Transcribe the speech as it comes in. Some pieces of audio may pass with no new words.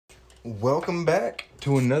Welcome back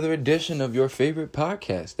to another edition of your favorite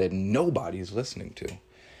podcast that nobody's listening to.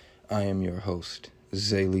 I am your host,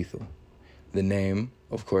 Zay Lethal. The name,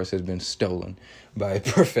 of course, has been stolen by a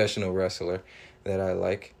professional wrestler that I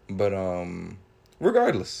like. But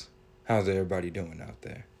regardless, how's everybody doing out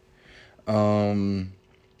there? I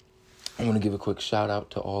want to give a quick shout out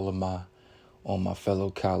to all my fellow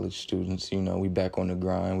college students. You know, we back on the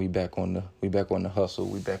grind, we back on the hustle,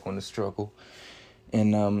 we back on the struggle.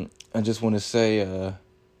 And I just want to say,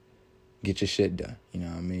 get your shit done. You know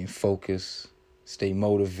what I mean? Focus, stay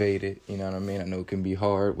motivated. You know what I mean? I know it can be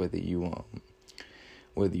hard whether you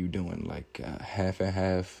doing like half and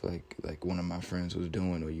half, like one of my friends was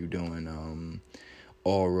doing, or you doing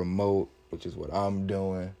all remote, which is what I'm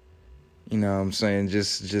doing. You know what I'm saying?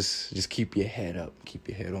 Just keep your head up, keep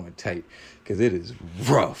your head on tight, because it is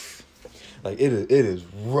rough. Like it is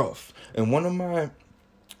rough. And one of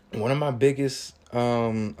my biggest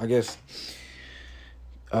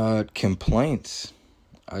complaints,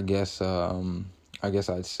 I guess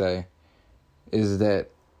I'd say, is that,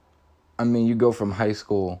 I mean, you go from high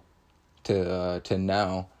school to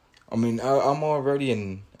now. I mean, I'm already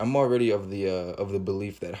of the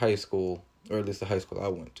belief that high school, or at least the high school I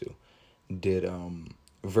went to, did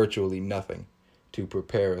virtually nothing to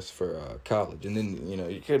prepare us for college. And then, you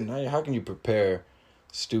know, how can you prepare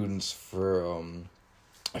students for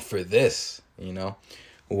this, you know,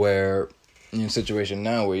 where in a situation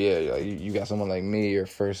now where, yeah, you got someone like me, your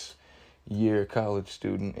first year college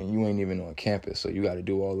student, and you ain't even on campus, so you got to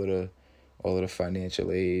do all of the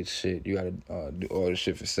financial aid shit. You got to do all the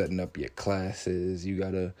shit for setting up your classes. You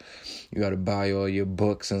got to buy all your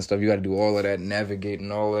books and stuff. You got to do all of that,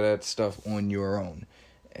 navigating all of that stuff on your own.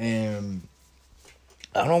 And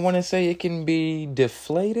I don't want to say it can be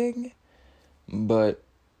deflating, but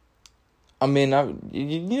I mean,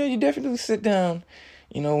 you definitely sit down,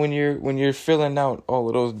 you know, when you're filling out all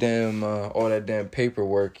of those all that damn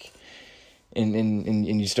paperwork,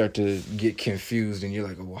 and you start to get confused, and you're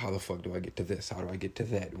like, oh, well, how the fuck do I get to this? How do I get to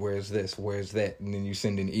that? Where's this? Where's that? And then you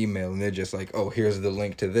send an email, and they're just like, oh, here's the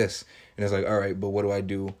link to this, and it's like, all right, but what do I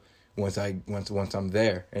do once I'm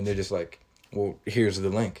there? And they're just like, well, here's the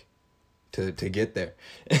link to get there,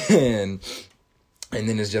 and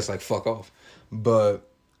then it's just like, fuck off. But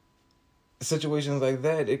situations like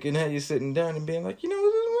that, it can have you sitting down and being like, you know,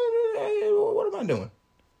 what am I doing?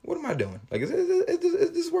 What am I doing? Like, is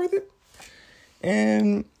this worth it?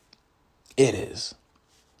 And it is,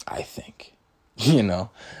 I think. You know,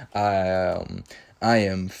 I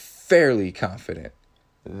am fairly confident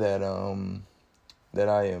that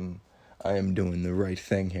I am doing the right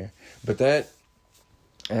thing here. But that's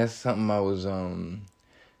something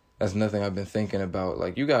that's nothing I've been thinking about.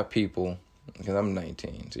 Like, you got people, because I'm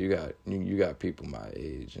 19, so you got people my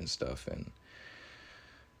age and stuff, and,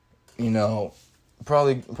 you know,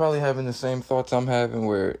 probably having the same thoughts I'm having,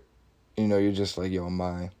 where, you know, you're just like, yo, am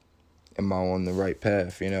I on the right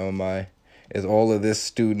path? You know, is all of this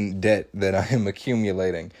student debt that I am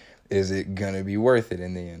accumulating, is it gonna be worth it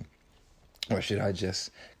in the end? Or should I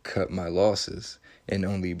just cut my losses and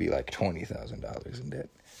only be like $20,000 in debt?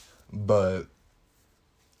 But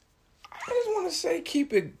I just want to say,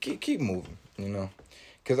 keep moving, you know,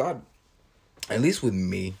 because at least with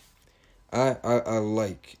me, I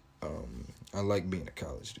like being a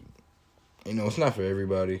college student. You know, it's not for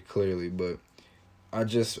everybody, clearly, but I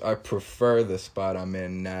prefer the spot I'm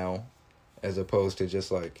in now, as opposed to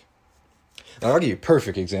just like I'll give you a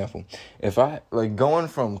perfect example. If I, like, going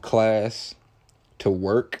from class to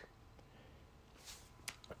work,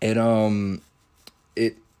 I don't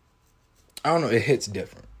know, it hits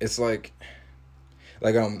different. It's like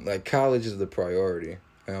I'm like, college is the priority,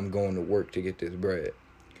 and I'm going to work to get this bread.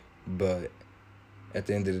 But at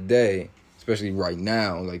the end of the day, especially right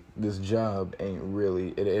now, like, this job ain't really,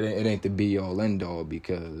 it ain't the be all end all,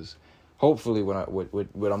 because hopefully what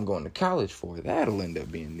I'm going to college for, that'll end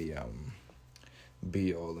up being the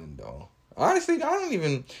be all end all. Honestly, I don't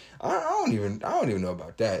even know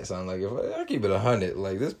about that. So I'm like, if I keep it 100,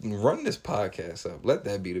 like, run this podcast up, let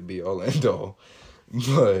that be the be all end all.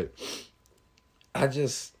 But I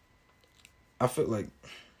feel like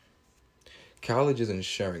college is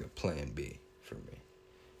ensuring a plan B for me,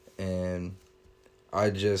 and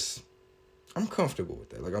I'm comfortable with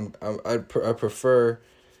that. Like, I prefer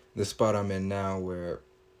the spot I'm in now, where,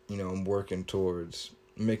 you know, I'm working towards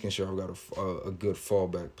making sure I've got a good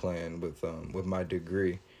fallback plan with my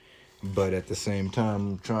degree, but at the same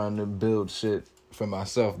time, I'm trying to build shit for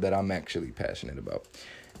myself that I'm actually passionate about.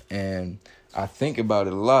 And I think about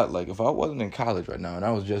it a lot. Like, if I wasn't in college right now and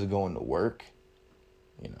I was just going to work,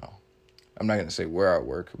 you know, I'm not going to say where I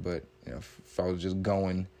work, but, you know, if I was just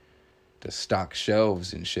going to stock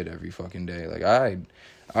shelves and shit every fucking day. Like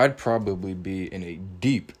I'd probably be in a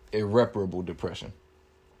deep, irreparable depression.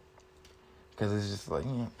 Cause it's just like,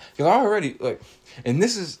 cause I already like, and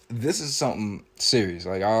this is something serious.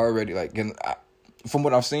 Like I already like, from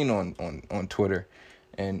what I've seen on Twitter,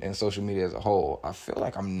 and social media as a whole, I feel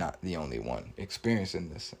like I'm not the only one experiencing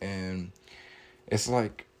this, and it's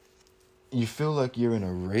like, you feel like you're in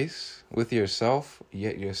a race with yourself,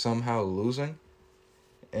 yet you're somehow losing,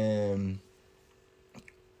 and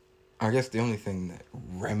I guess the only thing that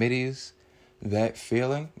remedies that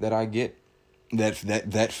feeling that I get,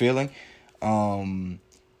 that feeling,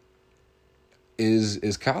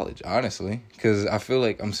 is college, honestly, because I feel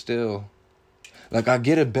like I'm still, like, I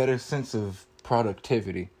get a better sense of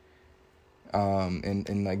productivity,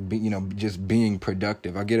 and like just being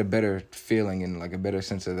productive. I get a better feeling and like a better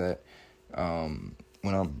sense of that, when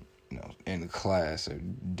I'm in class or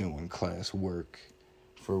doing class work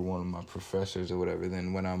for one of my professors or whatever,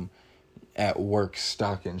 than when I'm at work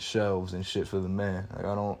stocking shelves and shit for the man. Like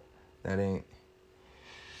that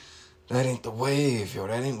ain't the wave, yo.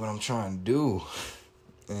 That ain't what I'm trying to do.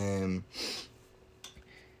 And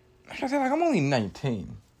like I said, like, I'm only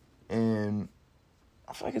 19, and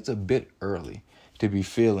I feel like it's a bit early to be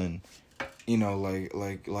feeling,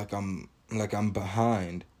 like I'm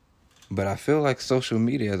behind. But I feel like social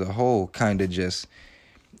media as a whole kind of just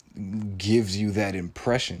gives you that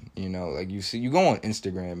impression, like you go on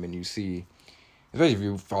Instagram and you see, especially if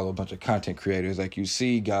you follow a bunch of content creators, like you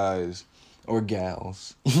see guys or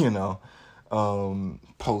gals,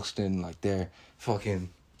 posting like their fucking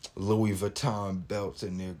Louis Vuitton belts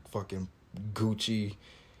and their fucking Gucci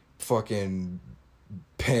fucking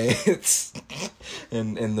pants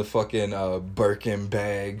and the fucking Birkin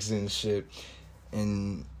bags and shit,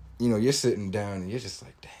 and you're sitting down and you're just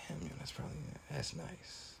like, damn, that's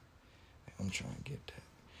nice. I'm trying to get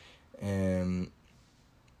that, and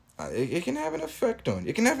it can have an effect on.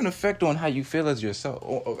 It can have an effect on how you feel as yourself,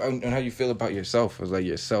 and how you feel about yourself, as like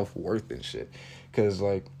your self-worth and shit. Because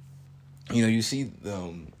like, you see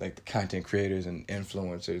like the content creators and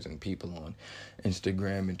influencers and people on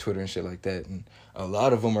Instagram and Twitter and shit like that, and a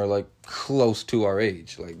lot of them are like close to our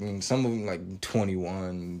age. Like, some of them like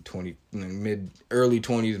 21, 20, early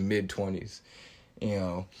 20s, mid 20s,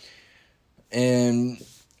 and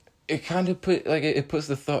it kind of it puts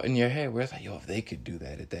the thought in your head where it's like, yo, if they could do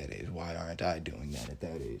that at that age, why aren't I doing that at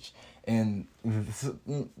that age? And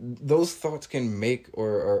those thoughts can make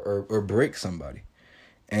or break somebody.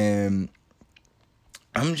 And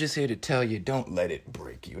I'm just here to tell you, don't let it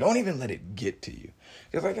break you. Don't even let it get to you.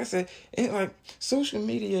 Because like I said, social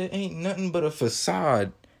media ain't nothing but a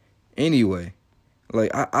facade anyway.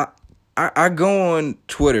 Like, I go on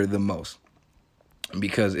Twitter the most,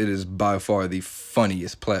 because it is by far the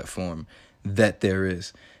funniest platform that there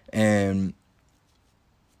is. And,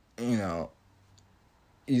 you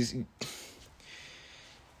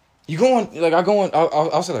go on, like,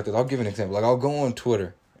 I'll say like this, I'll give an example. Like, I'll go on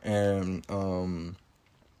Twitter, and,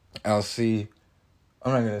 I'll see,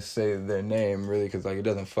 I'm not going to say their name, really, because, like, it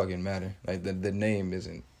doesn't fucking matter. Like, the name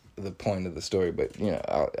isn't the point of the story, but,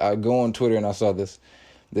 I go on Twitter, and I saw this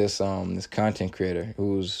content creator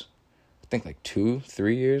who's, I think, like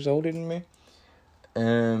 2-3 years older than me,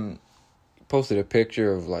 and posted a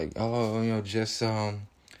picture of like,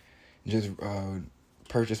 just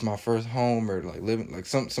purchased my first home, or like living, like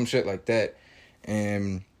some shit like that,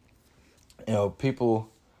 and people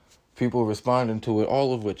responding to it,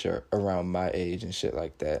 all of which are around my age and shit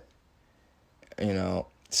like that,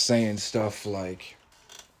 saying stuff like,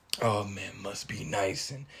 oh man, must be nice,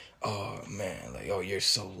 and oh man, like, oh, you're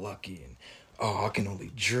so lucky, and oh, I can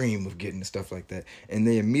only dream of getting stuff like that. And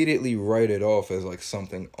they immediately write it off as like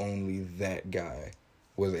something only that guy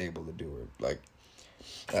was able to do. Like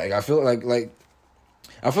I feel like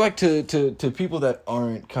to people that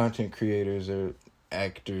aren't content creators or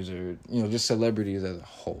actors or just celebrities as a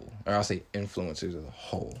whole, or I'll say influencers as a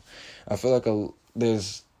whole, I feel like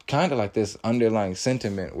there's kind of like this underlying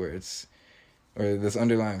sentiment or this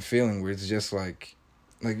underlying feeling where it's just like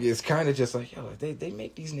it's kind of just like, yo, they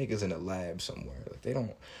make these niggas in a lab somewhere. Like, they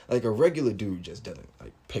don't, like, a regular dude just doesn't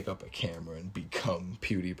like pick up a camera and become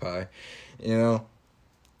PewDiePie,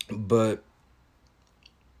 But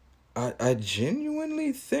I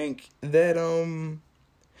genuinely think that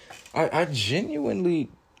I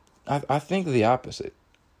think the opposite.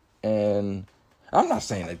 And I'm not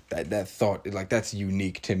saying that thought, like, that's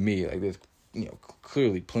unique to me. Like, there's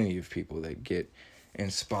clearly plenty of people that get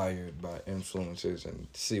inspired by influencers and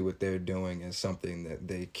see what they're doing as something that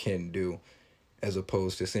they can do, as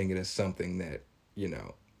opposed to seeing it as something that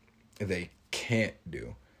they can't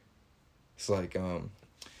do. It's like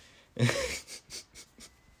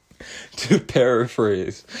To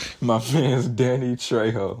paraphrase my man's Danny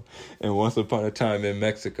Trejo and Once Upon a Time in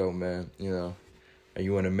Mexico, man, are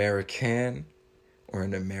you an American or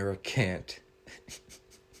an Americant?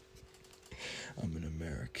 I'm an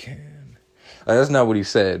American. That's not what he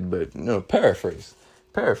said, but paraphrasing.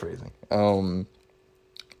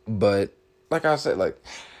 But like I said, like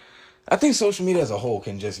I think social media as a whole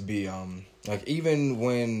can just be like even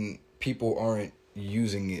when people aren't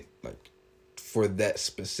using it like for that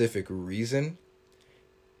specific reason,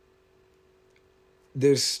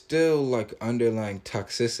 there's still like underlying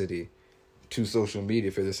toxicity to social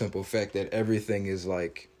media for the simple fact that everything is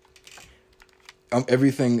like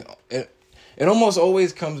everything it almost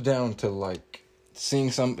always comes down to like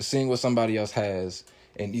seeing what somebody else has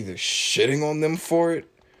and either shitting on them for it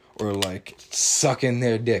or like sucking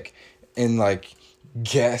their dick and like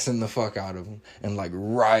gassing the fuck out of them and like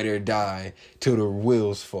ride or die till the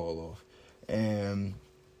wheels fall off. And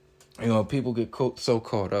people get so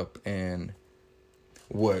caught up in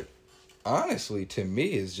what honestly to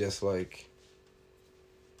me is just like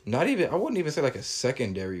I wouldn't even say like a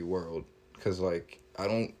secondary world, because like I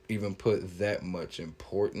don't even put that much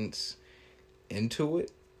importance into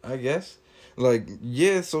it, I guess. Like,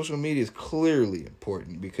 yeah, social media is clearly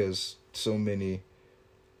important because so many,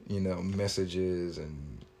 messages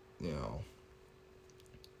and,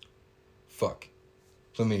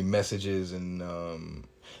 so many messages and,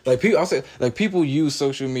 I'll say, like, people use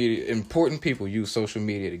social media, important people use social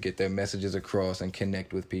media to get their messages across and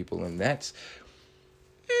connect with people, and that's,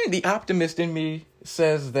 the optimist in me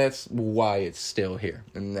says that's why it's still here,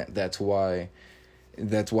 and that's why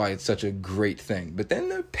it's such a great thing. But then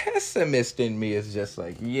the pessimist in me is just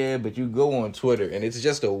like, yeah, but you go on Twitter and it's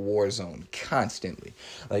just a war zone constantly.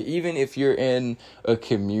 Like, even if you're in a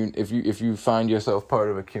if you find yourself part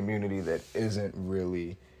of a community that isn't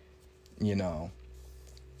really, on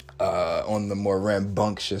the more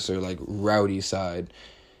rambunctious or like rowdy side,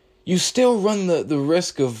 you still run the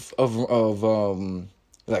risk of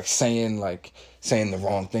like saying the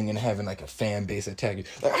wrong thing and having like a fan base attack you.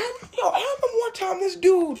 Like, I remember one time this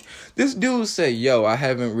dude said, yo, I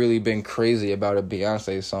haven't really been crazy about a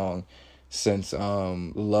Beyonce song since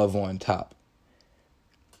Love on Top.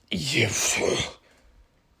 Yeah.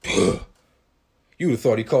 You would have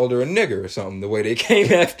thought he called her a nigger or something, the way they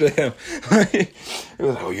came after him. It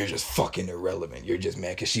was like, oh, you're just fucking irrelevant. You're just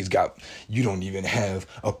mad because you don't even have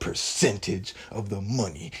a percentage of the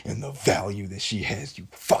money and the value that she has, you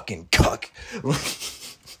fucking cuck.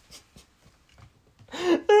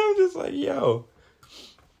 And I'm just like, yo,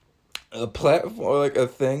 a platform, like a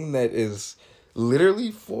thing that is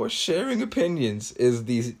literally for sharing opinions is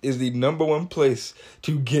the number one place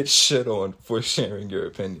to get shit on for sharing your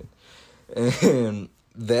opinion. And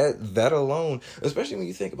that alone, especially when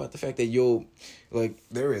you think about the fact that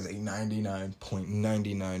there is a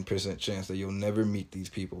 99.99% chance that you'll never meet these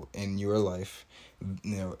people in your life.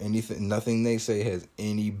 Nothing they say has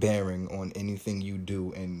any bearing on anything you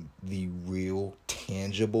do in the real,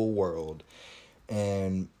 tangible world.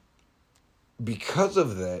 And because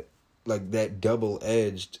of that, like that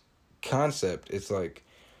double-edged concept, it's like,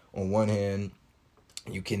 on one hand,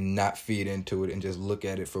 you cannot feed into it and just look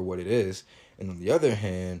at it for what it is. And on the other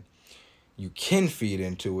hand, you can feed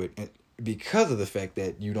into it because of the fact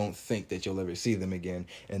that you don't think that you'll ever see them again.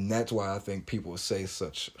 And that's why I think people say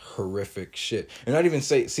such horrific shit. And not even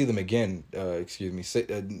see them again,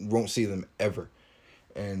 won't see them ever.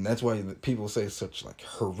 And that's why people say such like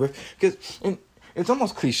horrific... Because it's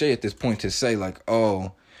almost cliche at this point to say like,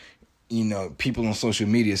 oh... people on social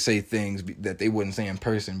media say things that they wouldn't say in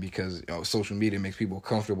person because social media makes people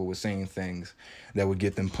comfortable with saying things that would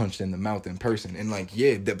get them punched in the mouth in person. And like,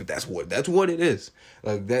 yeah, but that's what it is.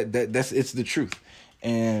 Like it's the truth.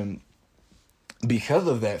 And because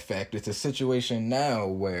of that fact, it's a situation now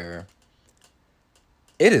where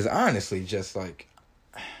it is honestly just like,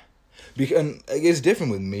 because it's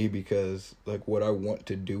different with me because like what I want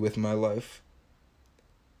to do with my life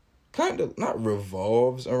kind of not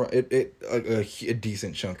revolves around it. A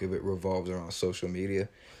decent chunk of it revolves around social media,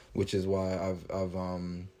 which is why I've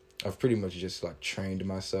pretty much just like trained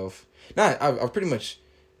myself. I've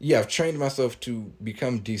trained myself to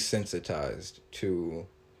become desensitized to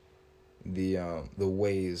the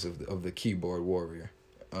ways of the keyboard warrior.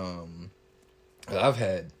 I've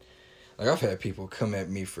had people come at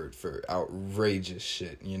me for outrageous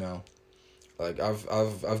shit. Like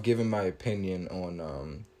I've given my opinion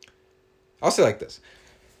on I'll say like this.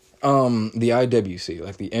 The IWC,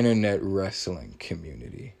 like the Internet Wrestling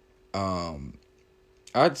Community.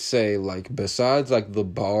 I'd say like besides like the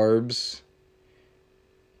Barbs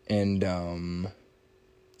and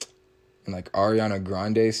and like Ariana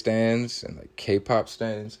Grande stands and like K-pop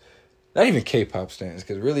stands. Not even K-pop stands,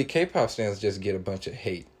 because really K-pop stands just get a bunch of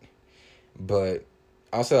hate. But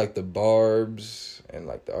I'll say like the Barbs and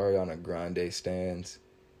like the Ariana Grande stands,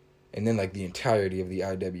 and then like the entirety of the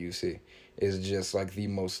IWC is just like the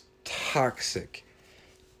most toxic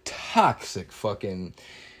fucking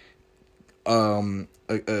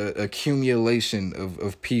accumulation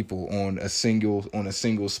of people on a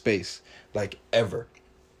single space, like, ever.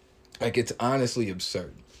 Like, it's honestly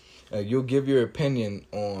absurd. You'll give your opinion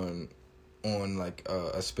on like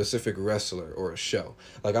a specific wrestler or a show.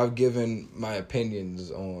 Like, I've given my opinions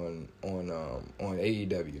on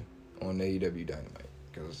AEW, on AEW Dynamite,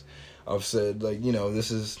 because I've said, like, you know,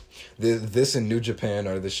 this and New Japan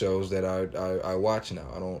are the shows that I watch now.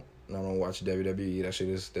 I don't watch WWE. That shit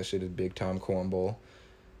is big time cornball.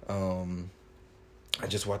 I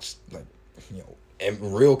just watch, like, you know,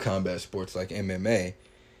 real combat sports like MMA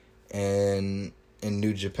and in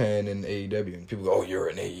New Japan and AEW, and people go, "Oh, you're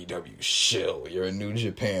an AEW shill. You're a New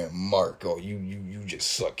Japan mark. Oh, you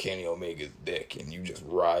just suck Kenny Omega's dick and you just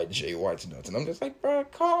ride Jay White's nuts." And I'm just like, bro,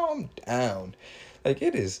 calm down. Like,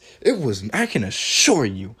 it was. I can assure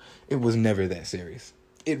you, it was never that serious.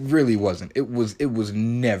 It really wasn't. It was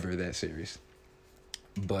never that serious.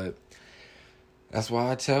 But that's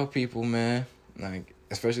why I tell people, man, like,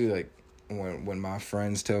 especially like when my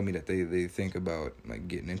friends tell me that they think about like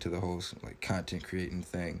getting into the whole like content creating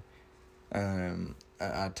thing,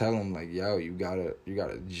 I tell them, like, yo, you gotta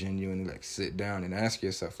genuinely like sit down and ask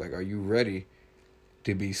yourself, like, are you ready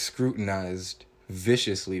to be scrutinized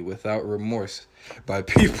viciously without remorse by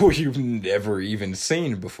people you've never even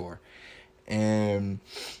seen before? And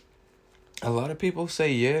a lot of people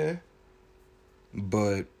say yeah,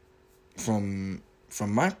 but from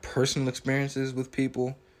my personal experiences with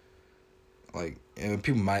people, like, and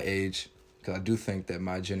people my age, because I do think that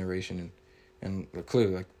my generation and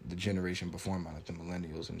clearly like the generation before mine, like the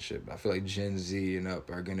millennials and shit, but I feel like Gen Z and up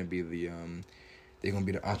are gonna be they're gonna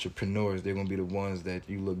be the entrepreneurs. They're gonna be the ones that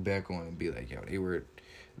you look back on and be like, yo, they were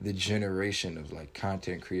the generation of like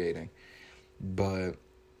content creating. But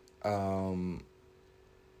I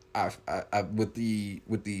with the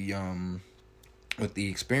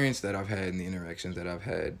experience that I've had and the interactions that I've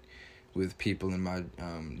had with people in my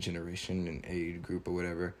generation and age group or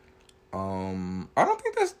whatever, I don't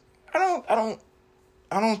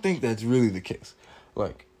think that's really the case.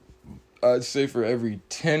 Like, I'd say for every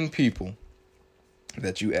 10 people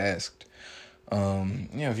that you asked,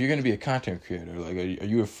 if you're gonna be a content creator, like, are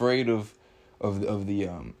you afraid of the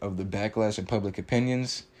backlash and public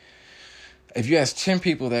opinions? If you ask 10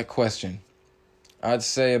 people that question, I'd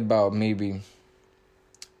say about maybe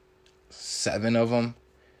 7 of them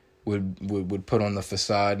would put on the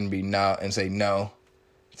facade and be no and say no.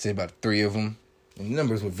 I'd say about 3 of them, and the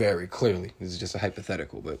numbers would vary clearly. This is just a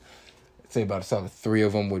hypothetical, but I'd say about 3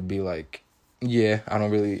 of them would be like, yeah, I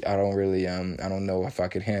don't know if I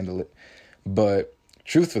could handle it. But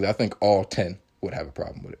truthfully, I think all 10 would have a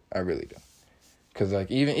problem with it. I really do. Cause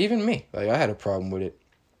like even me, like, I had a problem with it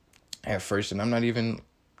at first, and I'm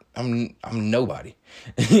nobody,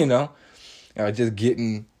 you know. Just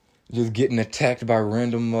getting attacked by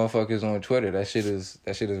random motherfuckers on Twitter. That shit is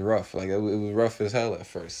rough. Like, it was rough as hell at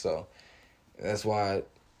first. So that's why,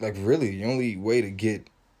 like, really the only way to get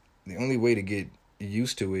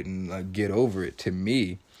used to it and like get over it, to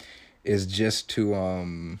me, is just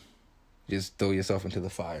to just throw yourself into the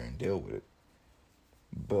fire and deal with it.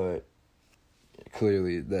 But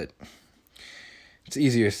clearly that it's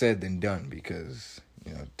easier said than done, because,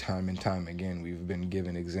 you know, time and time again we've been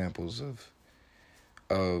given examples of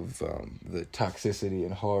the toxicity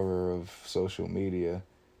and horror of social media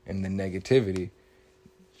and the negativity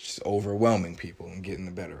just overwhelming people and getting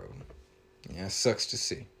the better of them. Yeah, it sucks to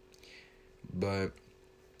see. But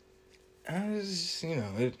I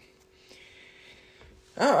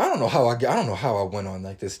don't know how I went on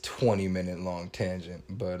like this 20-minute long tangent,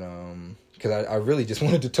 but because I really just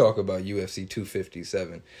wanted to talk about UFC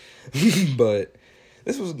 257, but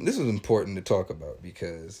this was important to talk about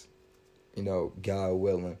because, you know, God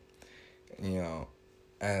willing, you know,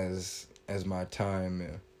 as my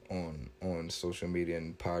time on social media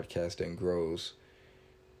and podcasting grows,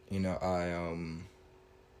 you know,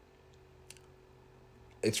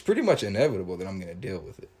 it's pretty much inevitable that I'm going to deal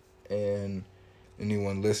with it. And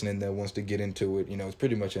anyone listening that wants to get into it, you know, it's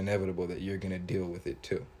pretty much inevitable that you're going to deal with it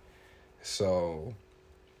too. So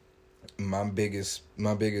my biggest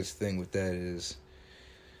thing with that is,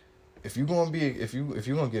 if you're going to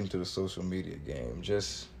get into the social media game,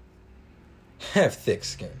 just have thick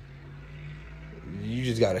skin. You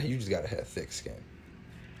just gotta have thick skin.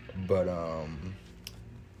 But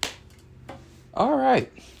All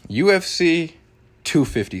right. UFC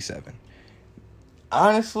 257.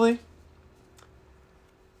 Honestly,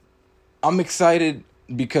 I'm excited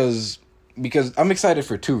because I'm excited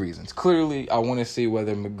for two reasons. Clearly, I want to see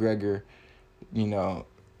whether McGregor, you know,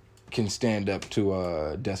 can stand up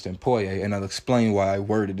to Dustin Poirier, and I'll explain why I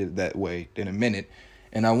worded it that way in a minute.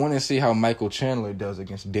 And I want to see how Michael Chandler does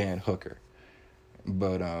against Dan Hooker.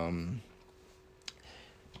 But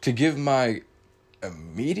to give my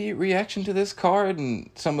immediate reaction to this card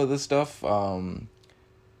and some of the stuff, I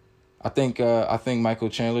think Michael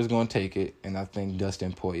Chandler is going to take it, and I think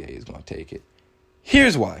Dustin Poirier is going to take it.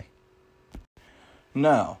 Here's why.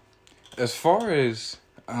 Now, as far as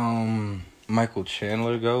Michael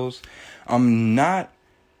Chandler goes, I'm not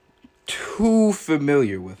too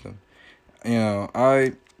familiar with him. You know,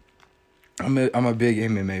 I'm a big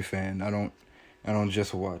MMA fan. I don't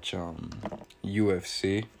just watch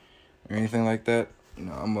UFC or anything like that. You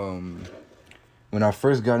know, I'm when I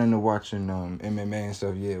first got into watching MMA and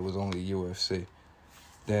stuff, yeah, it was only UFC.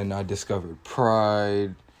 Then I discovered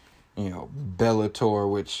Pride, you know,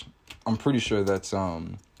 Bellator, which I'm pretty sure that's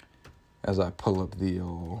as I pull up the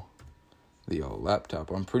old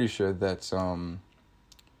laptop, I'm pretty sure that's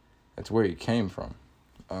where he came from.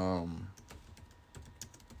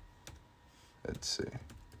 Let's see.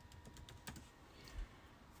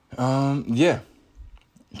 Yeah.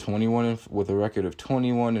 21 with a record of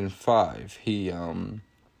 21-5. He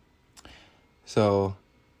so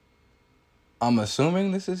I'm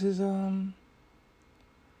assuming this is his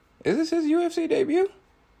is this his UFC debut?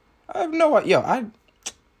 I have no idea. I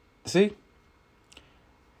see.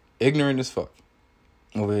 Ignorant as fuck.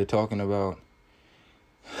 Over here talking about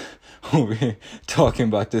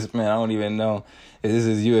this man. I don't even know if this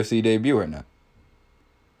is his UFC debut or not.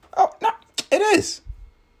 Oh no, it is.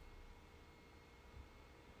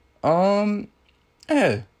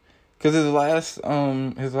 Yeah, because his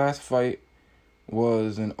last fight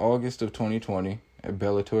was in August of 2020 at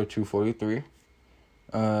Bellator 243.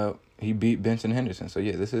 He beat Benson Henderson. So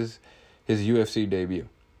yeah, this is his UFC debut.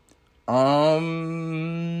 Like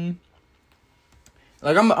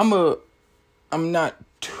I'm not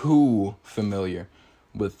too familiar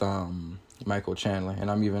with Michael Chandler, and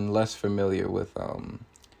I'm even less familiar with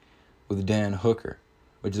Dan Hooker,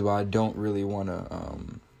 which is why I don't really want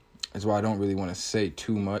to say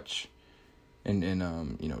too much and you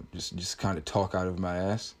know, just kind of talk out of my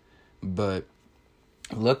ass. But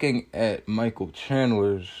looking at Michael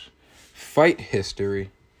Chandler's fight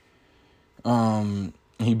history,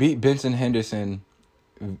 he beat Benson Henderson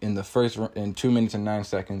in 2 minutes and 9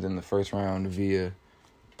 seconds in the first round via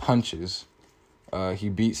punches. He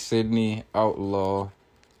beat Sidney Outlaw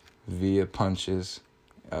via punches,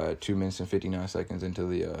 2 minutes and 59 seconds into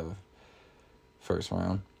the first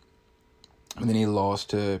round. And then he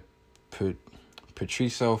lost to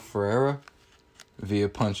Patricio Ferreira via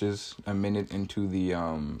punches a minute into the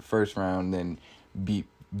first round, then beat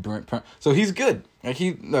Brent. So he's good. Like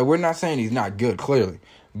we're not saying he's not good, clearly,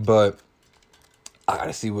 but I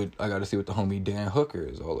gotta see what the homie Dan Hooker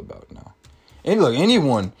is all about now. And look,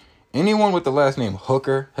 anyone with the last name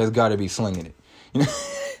Hooker has got to be slinging it, you know.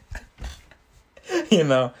 You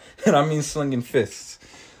know, and I mean slinging fists.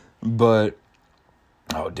 But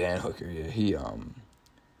Dan Hooker, yeah, he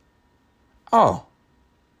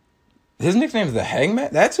his nickname's the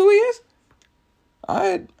Hangman. That's who he is.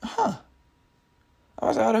 I'd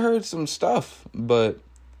have heard some stuff, but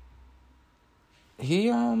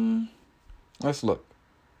he let's look.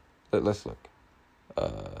 Let's look.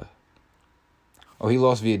 He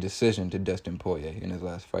lost via decision to Dustin Poirier in his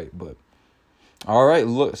last fight, but all right,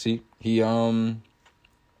 look, see, he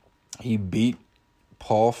beat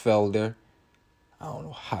Paul Felder. I don't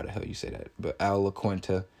know how the hell you say that, but Al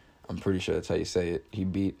LaQuinta, I'm pretty sure that's how you say it. He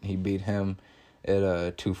beat him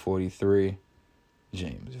at 243.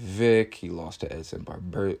 James Vick, he lost to Edson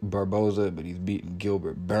Barboza, but he's beaten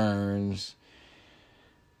Gilbert Burns.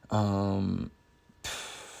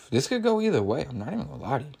 This could go either way. I'm not even gonna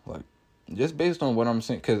lie to you. Like, just based on what I'm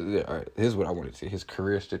seeing, because all right, here's what I wanted to see: his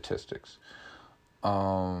career statistics.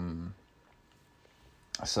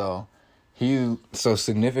 So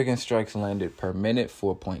significant strikes landed per minute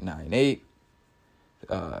 4.98.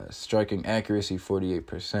 Striking accuracy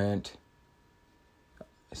 48%.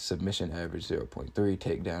 Submission average 0.3.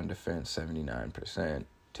 Takedown defense 79%.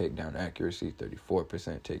 Takedown accuracy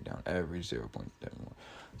 34%. Takedown average 0.71.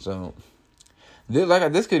 So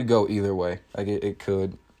this could go either way. Like it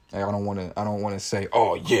could. Like, I don't want to say,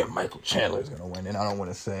 oh yeah, Michael Chandler's gonna win, and I don't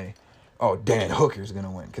want to say, oh, Dan Hooker's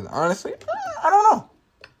gonna win, because honestly, I don't know.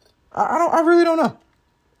 I really don't know.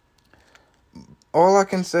 All I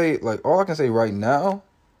can say right now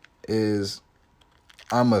is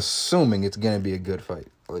I'm assuming it's gonna be a good fight.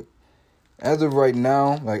 Like, as of right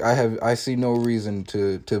now, like I see no reason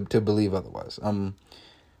to believe otherwise.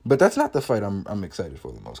 But that's not the fight I'm excited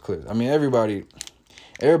for the most. Clearly, I mean everybody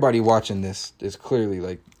watching this is clearly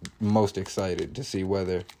like most excited to see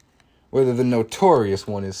whether the Notorious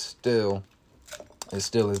one is still as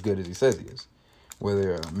good as he says he is.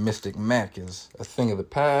 Whether Mystic Mac is a thing of the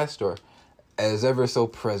past or as ever so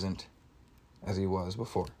present as he was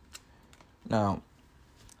before. Now,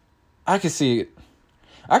 I can see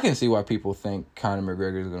why people think Conor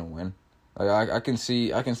McGregor is gonna win. Like I can see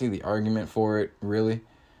the argument for it, really.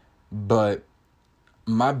 But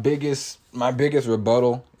my biggest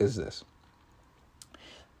rebuttal is this.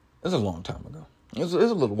 It was a long time ago. It was a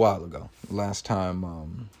little while ago. The last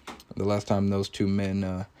time those two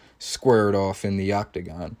men squared off in the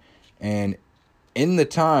octagon, and in the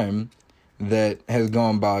time that has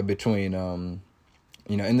gone by between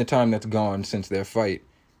in the time that's gone since their fight,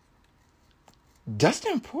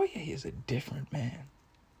 Dustin Poirier is a different man.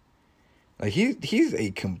 Like he's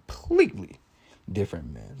a completely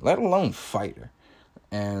different man, let alone fighter.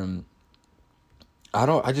 And I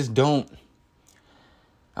don't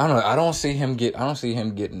see him getting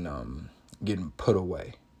put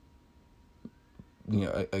away.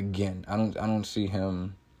 Again, I don't see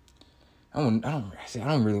him. I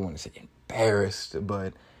don't really want to say embarrassed,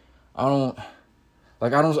 but I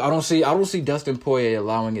don't see Dustin Poirier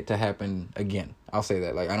allowing it to happen again. I'll say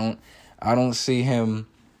that. Like I don't see him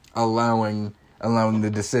allowing the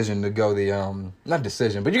decision to go not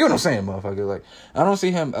decision, but you get what I'm saying, motherfucker. Like I don't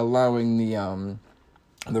see him allowing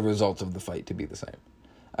the results of the fight to be the same.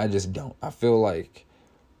 I just don't. I feel like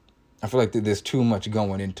there's too much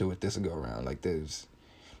going into it this go around. Like there's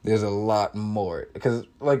a lot more, because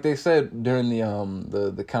like they said during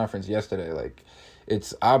the conference yesterday, like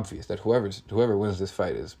it's obvious that whoever wins this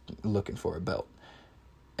fight is looking for a belt.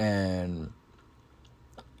 And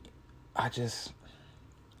I just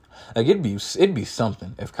like it'd be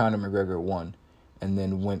something if Conor McGregor won and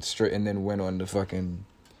then went on to fucking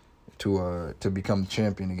to become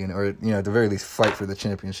champion again, or at the very least fight for the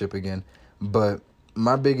championship again. But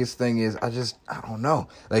my biggest thing is I don't know.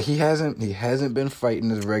 Like he hasn't been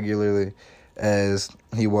fighting as regularly as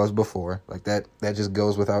he was before. Like that just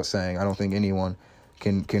goes without saying. I don't think anyone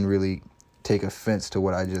can really take offense to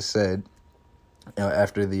what I just said.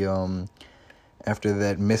 After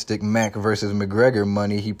that Mystic Mac versus McGregor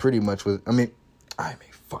money, he pretty much was.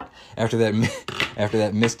 Fuck. After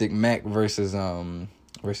that Mystic Mac versus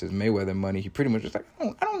Mayweather money, he pretty much was like,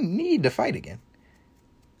 I don't need to fight again.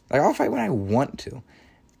 Like I'll fight when I want to,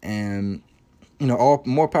 and all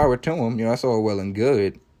more power to him. That's all well and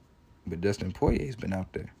good, but Dustin Poirier's been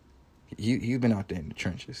out there. He's been out there in the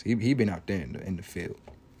trenches. He been out there in the field.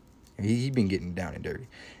 He been getting down and dirty.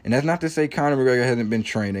 And that's not to say Conor McGregor hasn't been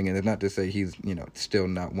training, and that's not to say he's still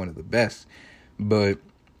not one of the best. But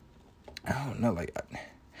I don't know, like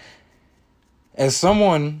as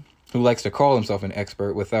someone who likes to call himself an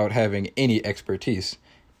expert without having any expertise,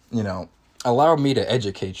 allow me to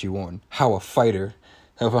educate you on how a fighter's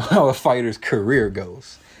career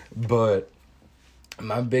goes. But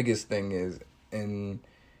my biggest thing is in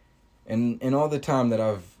all the time that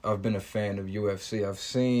I've been a fan of UFC, I've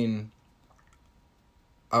seen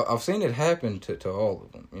it happen to all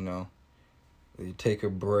of them. You take a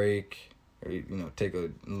break, or take a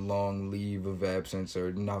long leave of absence,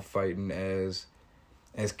 or not fighting as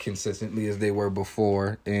consistently as they were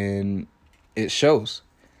before, and it shows.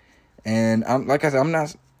 And I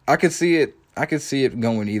could see it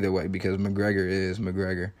going either way, because McGregor is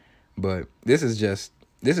McGregor, but this is just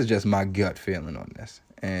my gut feeling on this.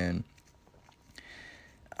 And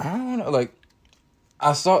I don't know, like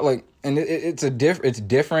I saw, like, and it's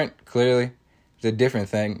different, clearly. It's a different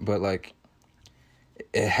thing, but like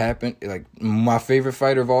it happened. Like my favorite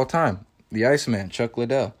fighter of all time, the Iceman, Chuck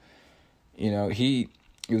Liddell. It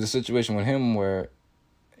was a situation with him where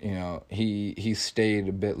he stayed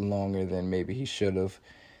a bit longer than maybe he should have,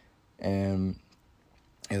 and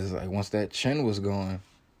it was like once that chin was gone,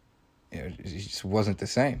 it just wasn't the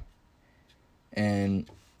same. And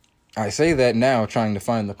I say that now trying to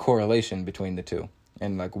find the correlation between the two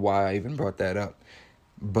and like why I even brought that up.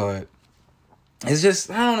 But it's just,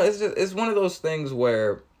 I don't know, it's one of those things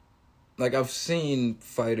where like I've seen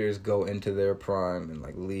fighters go into their prime and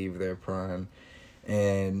like leave their prime,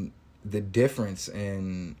 and the difference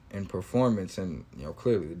in performance, and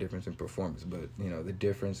clearly the difference in performance, but the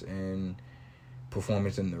difference in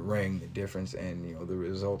performance in the ring, the difference in the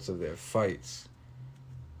results of their fights,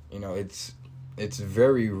 it's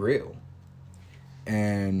very real.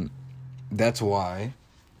 And that's why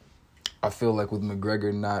I feel like with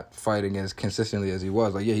McGregor not fighting as consistently as he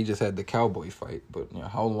was, like, yeah, he just had the Cowboy fight, but, you know,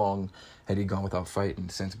 how long had he gone without fighting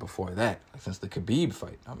since before that? Like, since the Khabib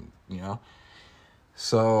fight, you know?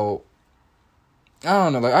 So, I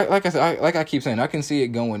don't know. Like I said, like I keep saying, I can see it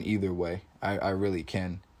going either way. I really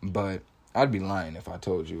can. But I'd be lying if I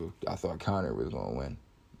told you I thought Conor was going to win.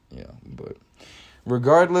 You know, but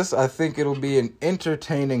regardless, I think it'll be an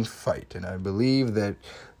entertaining fight. And I believe that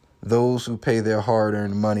those who pay their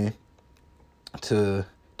hard-earned money to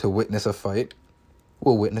witness a fight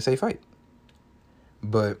will witness a fight.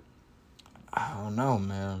 But I don't know,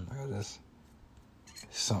 man. Just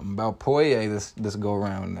something about Poirier this go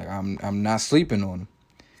around. Like, I'm not sleeping on him.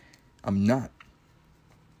 I'm not.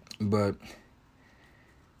 But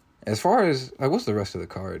as far as, like, what's the rest of the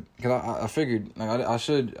card? Because I figured, like, I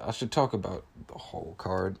should talk about the whole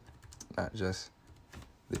card, not just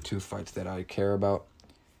the two fights that I care about.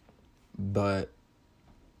 But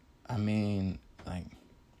I mean, like,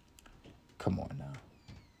 come on now.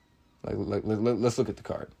 Like let's look at the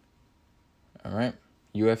card. All right,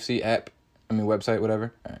 UFC website,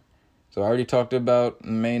 whatever. All right. So I already talked about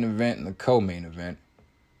the main event and the co-main event.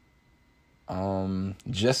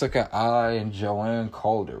 Jessica Eye and Joanne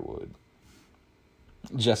Calderwood.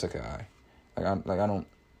 Jessica Eye. I don't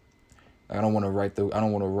want to write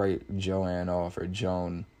Joanne off, or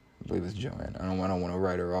Joan. I believe it's Joanne. I don't want to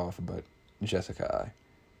write her off, but Jessica Eye.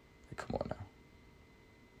 Like, come on now.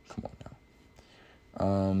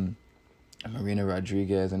 Marina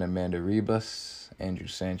Rodriguez and Amanda Ribas. Andrew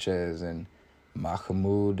Sanchez and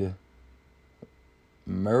Mahmoud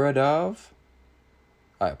Muradov.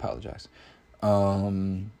 I apologize. Yeah,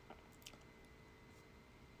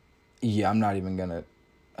 I'm not even gonna.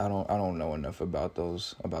 I don't know enough about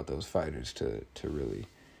those fighters to really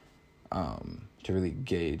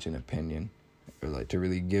gauge an opinion, or like to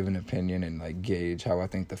really give an opinion and like gauge how I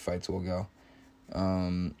think the fights will go.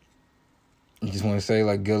 I just want to say,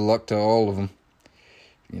 like, good luck to all of them.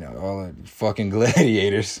 You know, all the fucking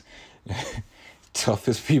gladiators,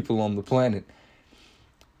 toughest people on the planet.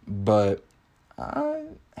 But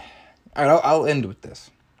I'll end with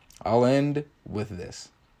this.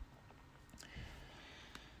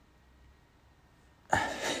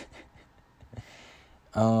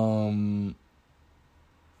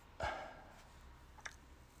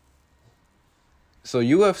 So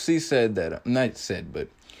UFC said that, not said, but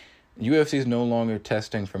UFC is no longer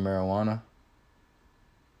testing for marijuana,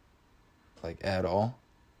 like, at all.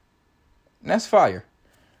 And that's fire.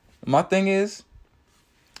 My thing is,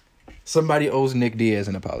 somebody owes Nick Diaz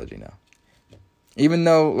an apology now. Even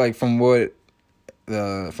though, like, from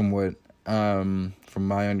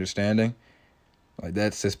my understanding, like,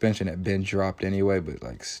 that suspension had been dropped anyway, but,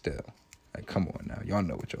 like, still, like, come on now, y'all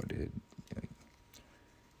know what y'all did.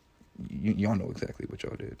 Y'all know exactly what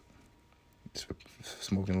y'all did.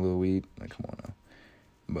 Smoking a little weed, like, come on now.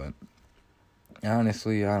 But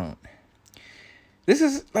honestly, I don't. This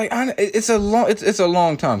is like, it's a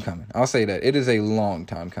long time coming. I'll say that it is a long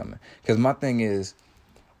time coming. Because my thing is,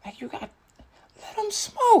 like, let them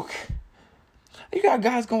smoke. You got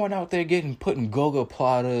guys going out there putting Goga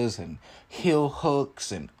Platas and heel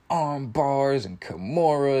hooks and arm bars and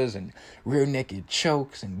Kimuras and rear naked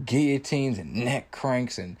chokes and guillotines and neck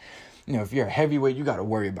cranks, and, you know, if you're a heavyweight, you got to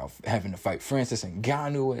worry about having to fight Francis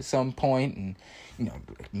Ngannou at some point, and, you know,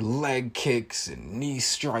 leg kicks and knee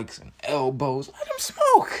strikes and elbows. Let them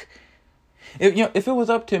smoke. If it was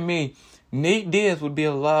up to me, Nate Diaz would be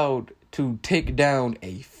allowed to take down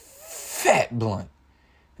a fat blunt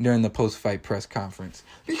during the post-fight press conference.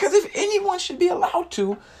 Because if anyone should be allowed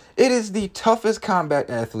to, it is the toughest combat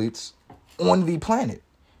athletes on the planet.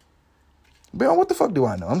 But what the fuck do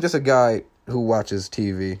I know? I'm just a guy who watches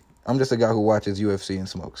TV. I'm just a guy who watches UFC and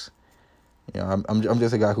smokes. You know, I'm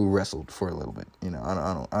just a guy who wrestled for a little bit. You know,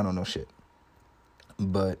 I don't know shit.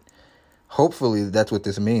 But hopefully that's what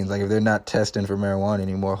this means. Like, if they're not testing for marijuana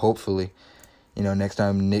anymore, hopefully, you know, next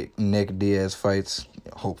time Nick Diaz fights,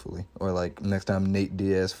 hopefully, or like next time Nate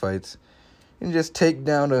Diaz fights, you can just take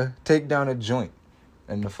down a joint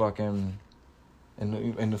in the fucking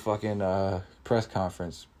press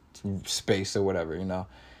conference space or whatever, you know.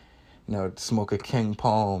 You know, smoke a King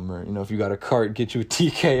Palm, or, you know, if you got a cart, get you a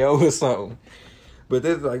TKO or something. But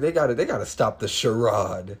they gotta stop the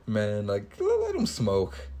charade, man. Like, let them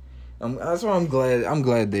smoke. That's why I'm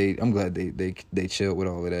glad they chilled with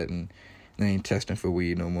all of that, and they ain't testing for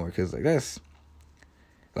weed no more. Cause, like, that's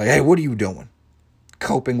like, hey, what are you doing?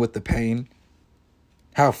 Coping with the pain?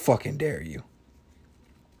 How fucking dare you?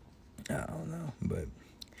 I don't know, but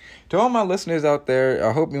to all my listeners out there,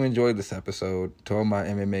 I hope you enjoyed this episode. To all my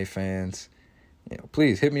MMA fans, you know,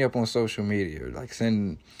 please hit me up on social media. Like,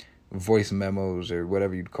 send voice memos or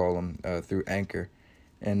whatever you'd call them through Anchor,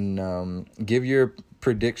 and give your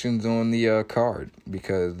predictions on the card,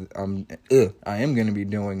 because I am gonna be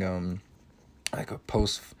doing like a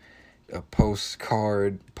post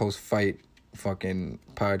fight fucking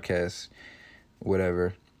podcast,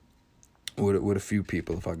 whatever, with a few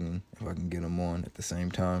people if I can get them on at the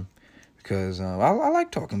same time, because I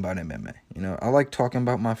like talking about MMA. You know, I like talking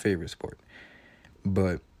about my favorite sport,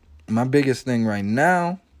 but my biggest thing right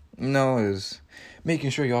now, is making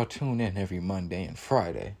sure y'all tune in every Monday and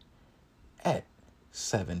Friday at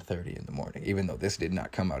 7:30 in the morning, even though this did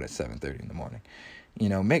not come out at 7:30 in the morning. You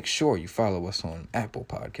know, make sure you follow us on Apple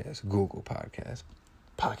Podcasts, Google Podcasts,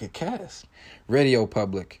 Pocket Cast, Radio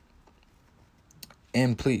Public,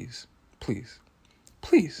 and please,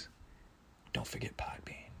 don't forget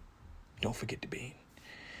Podbean. Don't forget the bean.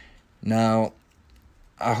 Now,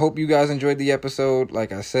 I hope you guys enjoyed the episode.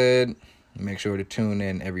 Like I said, make sure to tune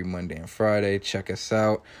in every Monday and Friday. Check us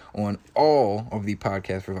out on all of the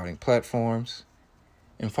podcast providing platforms.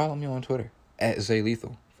 And follow me on Twitter, at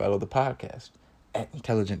ZayLethal. Follow the podcast, at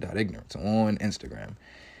intelligent.ignorance on Instagram.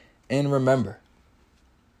 And remember,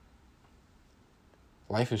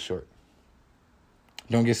 life is short.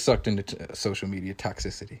 Don't get sucked into social media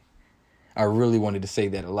toxicity. I really wanted to say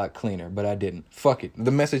that a lot cleaner, but I didn't. Fuck it.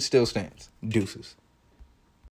 The message still stands. Deuces.